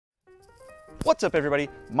What's up everybody,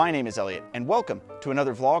 my name is Elliott and welcome to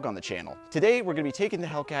another vlog on the channel. Today we're going to be taking the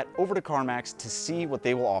Hellcat over to CarMax to see what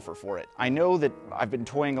they will offer for it. I know that I've been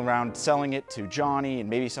toying around selling it to Johnny and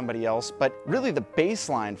maybe somebody else, but really the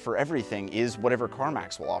baseline for everything is whatever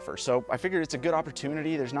CarMax will offer. So I figured it's a good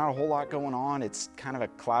opportunity. There's not a whole lot going on. It's kind of a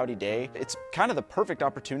cloudy day. It's kind of the perfect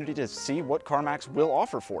opportunity to see what CarMax will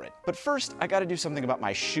offer for it. But first, I got to do something about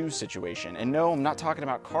my shoe situation. And no, I'm not talking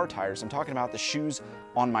about car tires. I'm talking about the shoes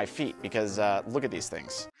on my feet because look at these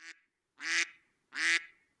things.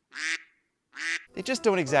 They just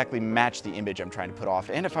don't exactly match the image I'm trying to put off.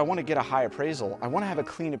 And if I want to get a high appraisal, I want to have a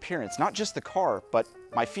clean appearance, not just the car, but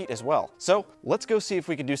my feet as well. So let's go see if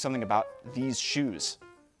we can do something about these shoes.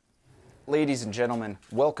 Ladies and gentlemen,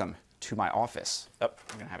 welcome to my office. Oh,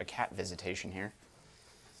 I'm gonna have a cat visitation here.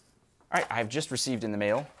 All right, I've just received in the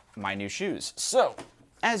mail my new shoes. So,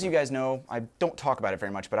 as you guys know, I don't talk about it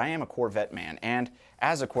very much, but I am a Corvette man. And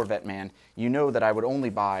as a Corvette man, you know that I would only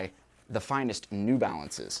buy the finest New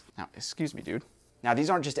Balances. Now, excuse me, dude. Now,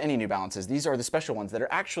 these aren't just any New Balances. These are the special ones that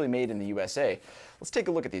are actually made in the USA. Let's take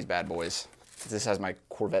a look at these bad boys. This has my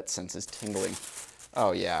Corvette senses tingling.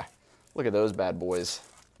 Oh yeah, look at those bad boys.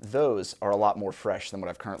 Those are a lot more fresh than what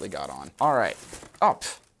I've currently got on. All right. Oh,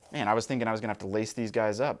 man, I was thinking I was gonna have to lace these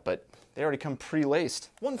guys up, but they already come pre-laced.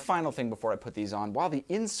 One final thing before I put these on, while the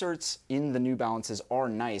inserts in the New Balances are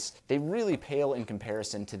nice, they really pale in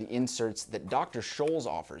comparison to the inserts that Dr. Scholl's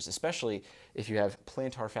offers, especially if you have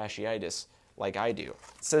plantar fasciitis like I do.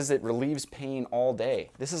 It says it relieves pain all day.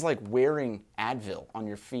 This is like wearing Advil on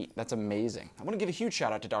your feet. That's amazing. I want to give a huge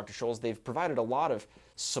shout out to Dr. Scholl's. They've provided a lot of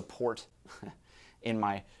support in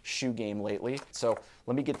my shoe game lately. So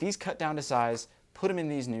let me get these cut down to size, put them in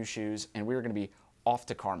these new shoes, and we're gonna be off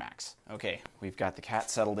to CarMax. Okay, we've got the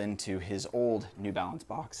cat settled into his old New Balance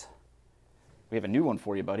box. We have a new one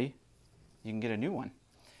for you, buddy. You can get a new one.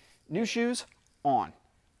 New shoes, on.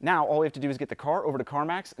 Now, all we have to do is get the car over to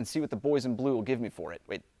CarMax and see what the boys in blue will give me for it.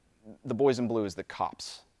 Wait, the boys in blue is the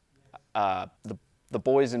cops. The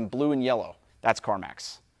boys in blue and yellow, that's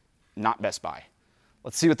CarMax, not Best Buy.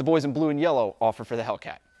 Let's see what the boys in blue and yellow offer for the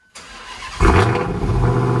Hellcat.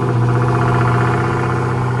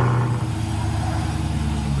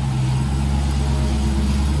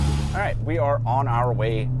 We are on our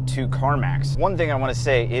way to CarMax. One thing I want to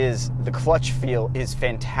say is the clutch feel is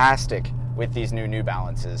fantastic with these New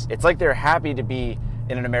Balances. It's like they're happy to be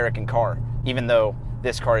in an American car, even though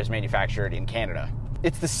this car is manufactured in Canada.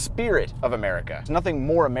 It's the spirit of America. There's nothing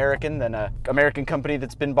more American than an American company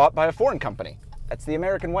that's been bought by a foreign company. That's the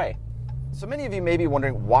American way. So many of you may be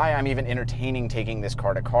wondering why I'm even entertaining taking this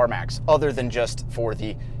car to CarMax, other than just for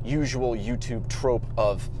the usual YouTube trope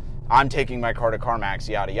of I'm taking my car to CarMax,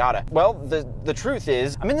 yada yada. Well, the truth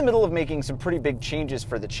is, I'm in the middle of making some pretty big changes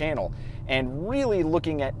for the channel and really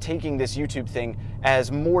looking at taking this YouTube thing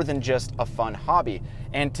as more than just a fun hobby.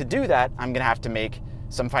 And to do that, I'm gonna have to make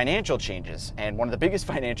some financial changes. And one of the biggest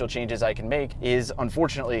financial changes I can make is,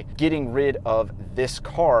 unfortunately, getting rid of this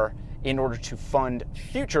car in order to fund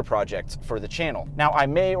future projects for the channel. Now, I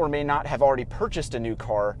may or may not have already purchased a new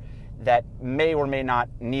car that may or may not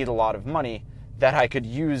need a lot of money, that I could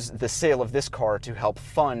use the sale of this car to help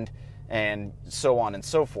fund and so on and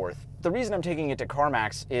so forth. The reason I'm taking it to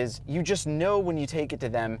CarMax is you just know when you take it to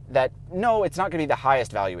them that no, it's not gonna be the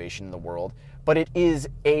highest valuation in the world, but it is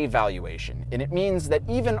a valuation. And it means that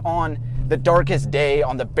even on the darkest day,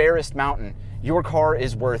 on the barest mountain, your car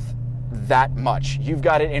is worth that much. You've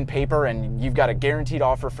got it in paper and you've got a guaranteed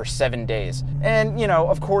offer for 7 days. And you know,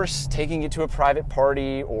 of course, taking it to a private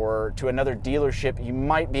party or to another dealership, you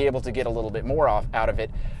might be able to get a little bit more out of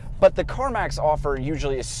it. But the CarMax offer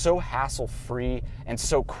usually is so hassle-free and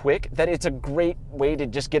so quick that it's a great way to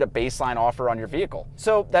just get a baseline offer on your vehicle.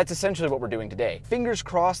 So that's essentially what we're doing today. Fingers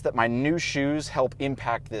crossed that my new shoes help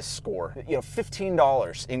impact this score. You know,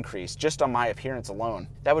 $15 increase just on my appearance alone.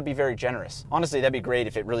 That would be very generous. Honestly, that'd be great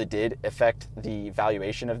if it really did affect the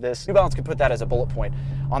valuation of this. New Balance could put that as a bullet point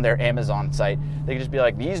on their Amazon site. They could just be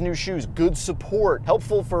like, these new shoes, good support,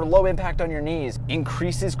 helpful for low impact on your knees,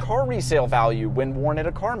 increases car resale value when worn at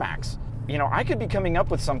a CarMax. You know, I could be coming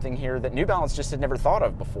up with something here that New Balance just had never thought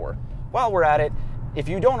of before. While we're at it, if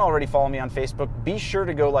you don't already follow me on Facebook, be sure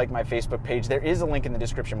to go like my Facebook page. There is a link in the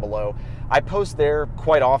description below. I post there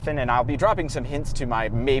quite often, and I'll be dropping some hints to my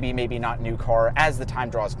maybe, maybe not new car as the time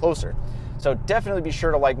draws closer. So definitely be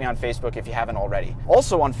sure to like me on Facebook if you haven't already.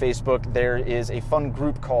 Also on Facebook, there is a fun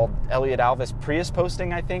group called Elliott Alvis Prius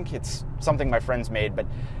Posting, I think. It's something my friends made, but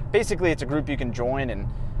basically it's a group you can join, and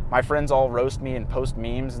my friends all roast me and post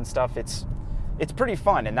memes and stuff. It's pretty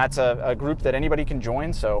fun, and that's a group that anybody can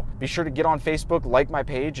join, so be sure to get on Facebook, like my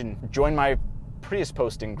page, and join my Prius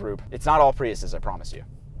posting group. It's not all Priuses, I promise you.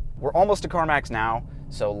 We're almost to CarMax now,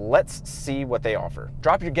 so let's see what they offer.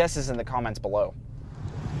 Drop your guesses in the comments below.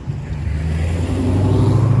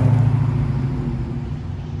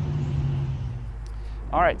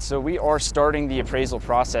 All right, so we are starting the appraisal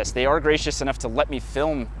process. They are gracious enough to let me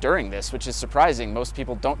film during this, which is surprising. Most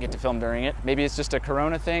people don't get to film during it. Maybe it's just a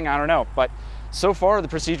Corona thing, I don't know. But so far, the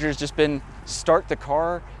procedure has just been start the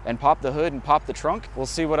car and pop the hood and pop the trunk. We'll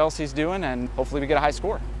see what else he's doing, and hopefully we get a high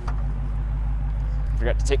score.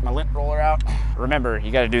 Forgot to take my lint roller out. Remember,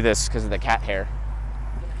 you gotta do this because of the cat hair.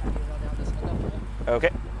 Okay.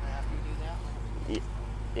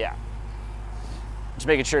 Yeah. Just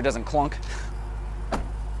making sure it doesn't clunk.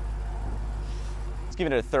 Let's give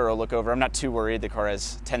it a thorough look over. I'm not too worried. The car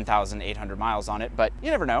has 10,800 miles on it, but you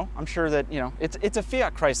never know. I'm sure that, you know, it's a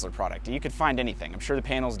Fiat Chrysler product. You could find anything. I'm sure the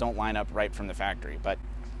panels don't line up right from the factory, but,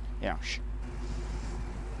 you know, shh.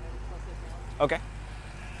 Okay.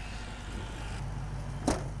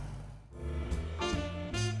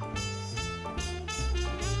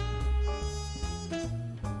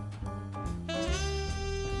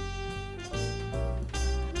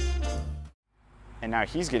 And now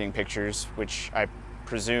he's getting pictures, which I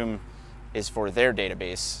presume is for their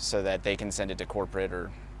database so that they can send it to corporate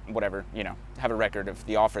or whatever, you know, have a record of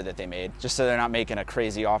the offer that they made, just so they're not making a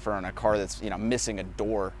crazy offer on a car that's, you know, missing a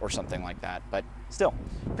door or something like that. But still,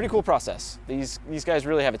 pretty cool process. These guys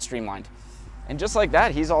really have it streamlined. And just like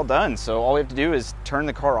that, he's all done. So all we have to do is turn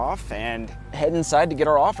the car off and head inside to get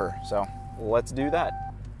our offer. So let's do that.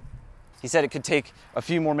 He said it could take a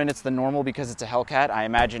few more minutes than normal because it's a Hellcat. I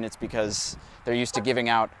imagine it's because they're used to giving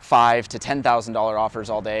out $5,000 to $10,000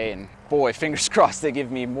 offers all day, and boy, fingers crossed they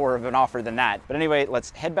give me more of an offer than that. But anyway,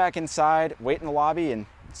 let's head back inside, wait in the lobby, and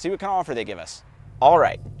see what kind of offer they give us. All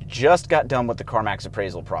right, just got done with the CarMax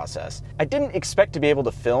appraisal process. I didn't expect to be able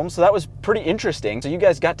to film, so that was pretty interesting. So you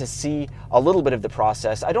guys got to see a little bit of the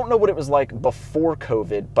process. I don't know what it was like before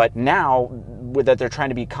COVID, but now that they're trying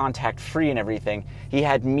to be contact free and everything, he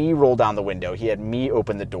had me roll down the window. He had me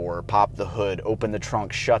open the door, pop the hood, open the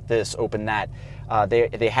trunk, shut this, open that.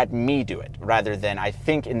 They had me do it rather than, I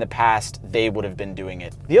think in the past, they would have been doing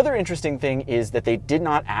it. The other interesting thing is that they did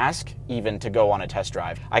not ask even to go on a test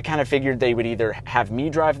drive. I kind of figured they would either have me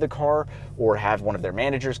drive the car or have one of their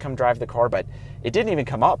managers come drive the car, but it didn't even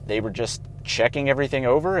come up. They were just checking everything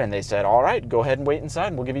over and they said, all right, go ahead and wait inside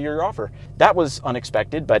and we'll give you your offer. That was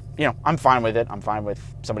unexpected, but you know, I'm fine with it. I'm fine with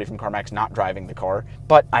somebody from CarMax not driving the car,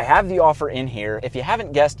 but I have the offer in here. If you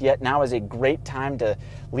haven't guessed yet, now is a great time to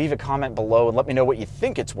leave a comment below and let me know what you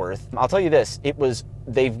think it's worth. I'll tell you this,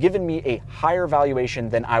 they've given me a higher valuation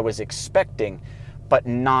than I was expecting, but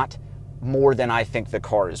not more than I think the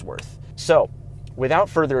car is worth. So without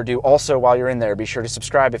further ado, also while you're in there, be sure to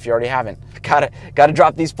subscribe if you already haven't. Gotta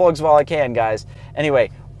drop these plugs while I can, guys.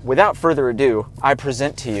 Anyway, without further ado, I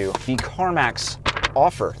present to you the CarMax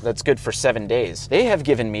offer that's good for 7 days. They have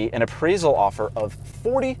given me an appraisal offer of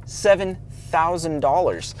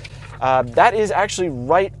 $47,000. That is actually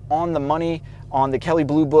right on the money on the Kelley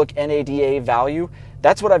Blue Book NADA value.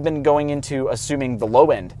 That's what I've been going into, assuming the low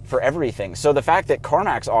end for everything. So the fact that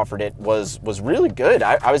CarMax offered it was really good.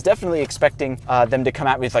 I was definitely expecting them to come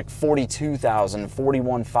out with like 42,000,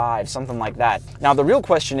 41.5, something like that. Now the real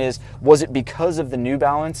question is, was it because of the New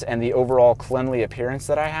Balance and the overall cleanly appearance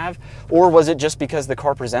that I have, or was it just because the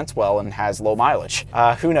car presents well and has low mileage?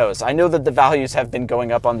 Who knows? I know that the values have been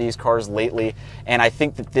going up on these cars lately, and I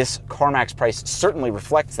think that this CarMax price certainly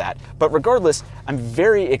reflects that. But regardless, I'm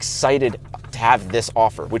very excited to have this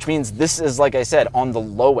offer, which means this is, like I said, on the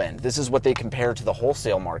low end. This is what they compare to the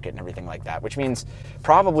wholesale market and everything like that, which means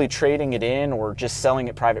probably trading it in or just selling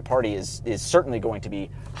it private party is certainly going to be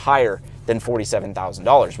higher than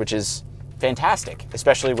 $47,000, which is fantastic,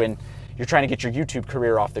 especially when you're trying to get your YouTube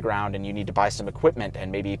career off the ground and you need to buy some equipment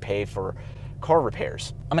and maybe pay for car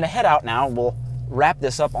repairs. I'm gonna head out now. We'll wrap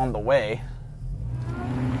this up on the way.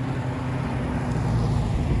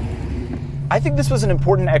 I think this was an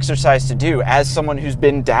important exercise to do as someone who's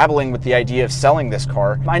been dabbling with the idea of selling this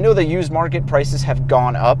car. I know the used market prices have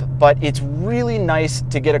gone up, but it's really nice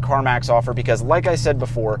to get a CarMax offer because, like I said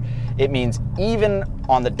before, it means even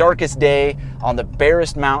on the darkest day, on the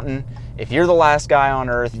barest mountain, if you're the last guy on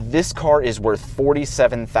earth, this car is worth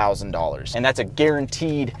 $47,000. And that's a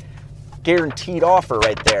guaranteed offer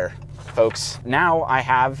right there, folks. Now I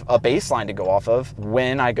have a baseline to go off of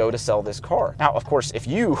when I go to sell this car. Now, of course, if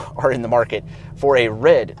you are in the market for a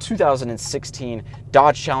red 2016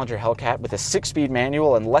 Dodge Challenger Hellcat with a 6-speed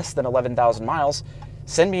manual and less than 11,000 miles,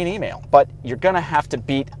 send me an email. But you're gonna have to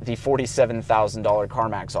beat the $47,000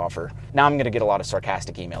 CarMax offer. Now I'm gonna get a lot of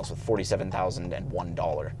sarcastic emails with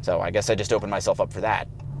 $47,001. So I guess I just opened myself up for that.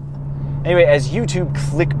 Anyway, as YouTube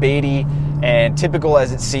clickbaity and typical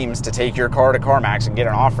as it seems to take your car to CarMax and get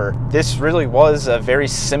an offer, this really was a very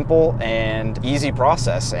simple and easy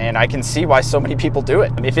process, and I can see why so many people do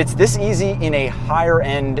it. If it's this easy in a higher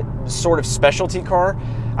end sort of specialty car,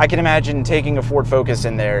 I can imagine taking a Ford Focus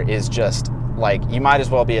in there is just like, you might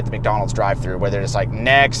as well be at the McDonald's drive-thru where they're just like,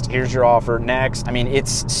 next, here's your offer, next. I mean,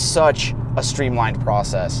 it's such a streamlined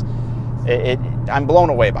process. I'm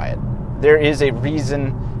blown away by it. There is a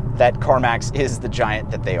reason that CarMax is the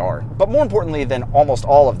giant that they are. But more importantly than almost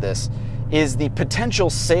all of this is the potential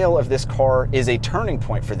sale of this car is a turning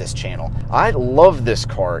point for this channel. I love this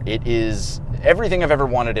car. It is everything I've ever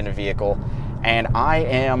wanted in a vehicle, and I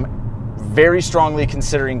am very strongly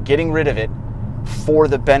considering getting rid of it for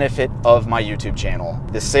the benefit of my YouTube channel.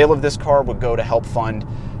 The sale of this car would go to help fund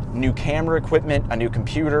new camera equipment, a new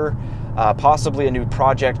computer, possibly a new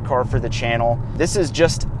project car for the channel. This is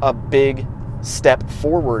just a big step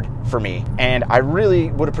forward for me, and I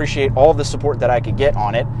really would appreciate all the support that I could get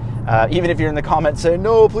on it. Even if you're in the comments saying,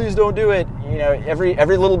 no, please don't do it, you know, every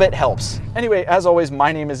little bit helps. Anyway, as always,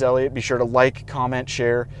 my name is Elliott. Be sure to like, comment,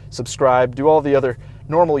 share, subscribe, do all the other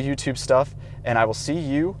normal YouTube stuff, and I will see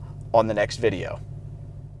you on the next video.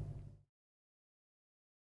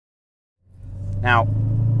 Now,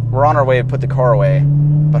 we're on our way to put the car away,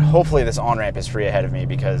 but hopefully this on-ramp is free ahead of me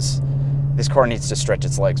because this car needs to stretch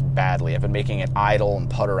its legs badly. I've been making it idle and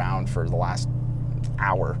putt around for the last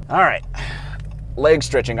hour. All right, leg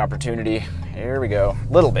stretching opportunity. Here we go.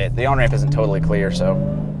 Little bit. The on-ramp isn't totally clear, so.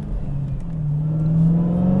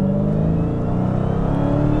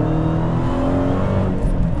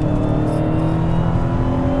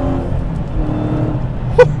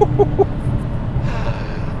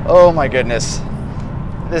 Oh my goodness.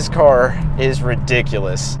 This car is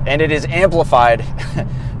ridiculous, and it is amplified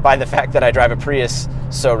by the fact that I drive a Prius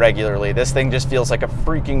so regularly. This thing just feels like a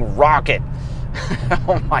freaking rocket.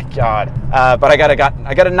 Oh my God. But I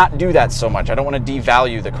gotta not do that so much. I don't want to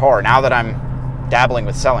devalue the car now that I'm dabbling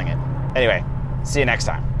with selling it. Anyway, see you next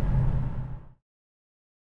time.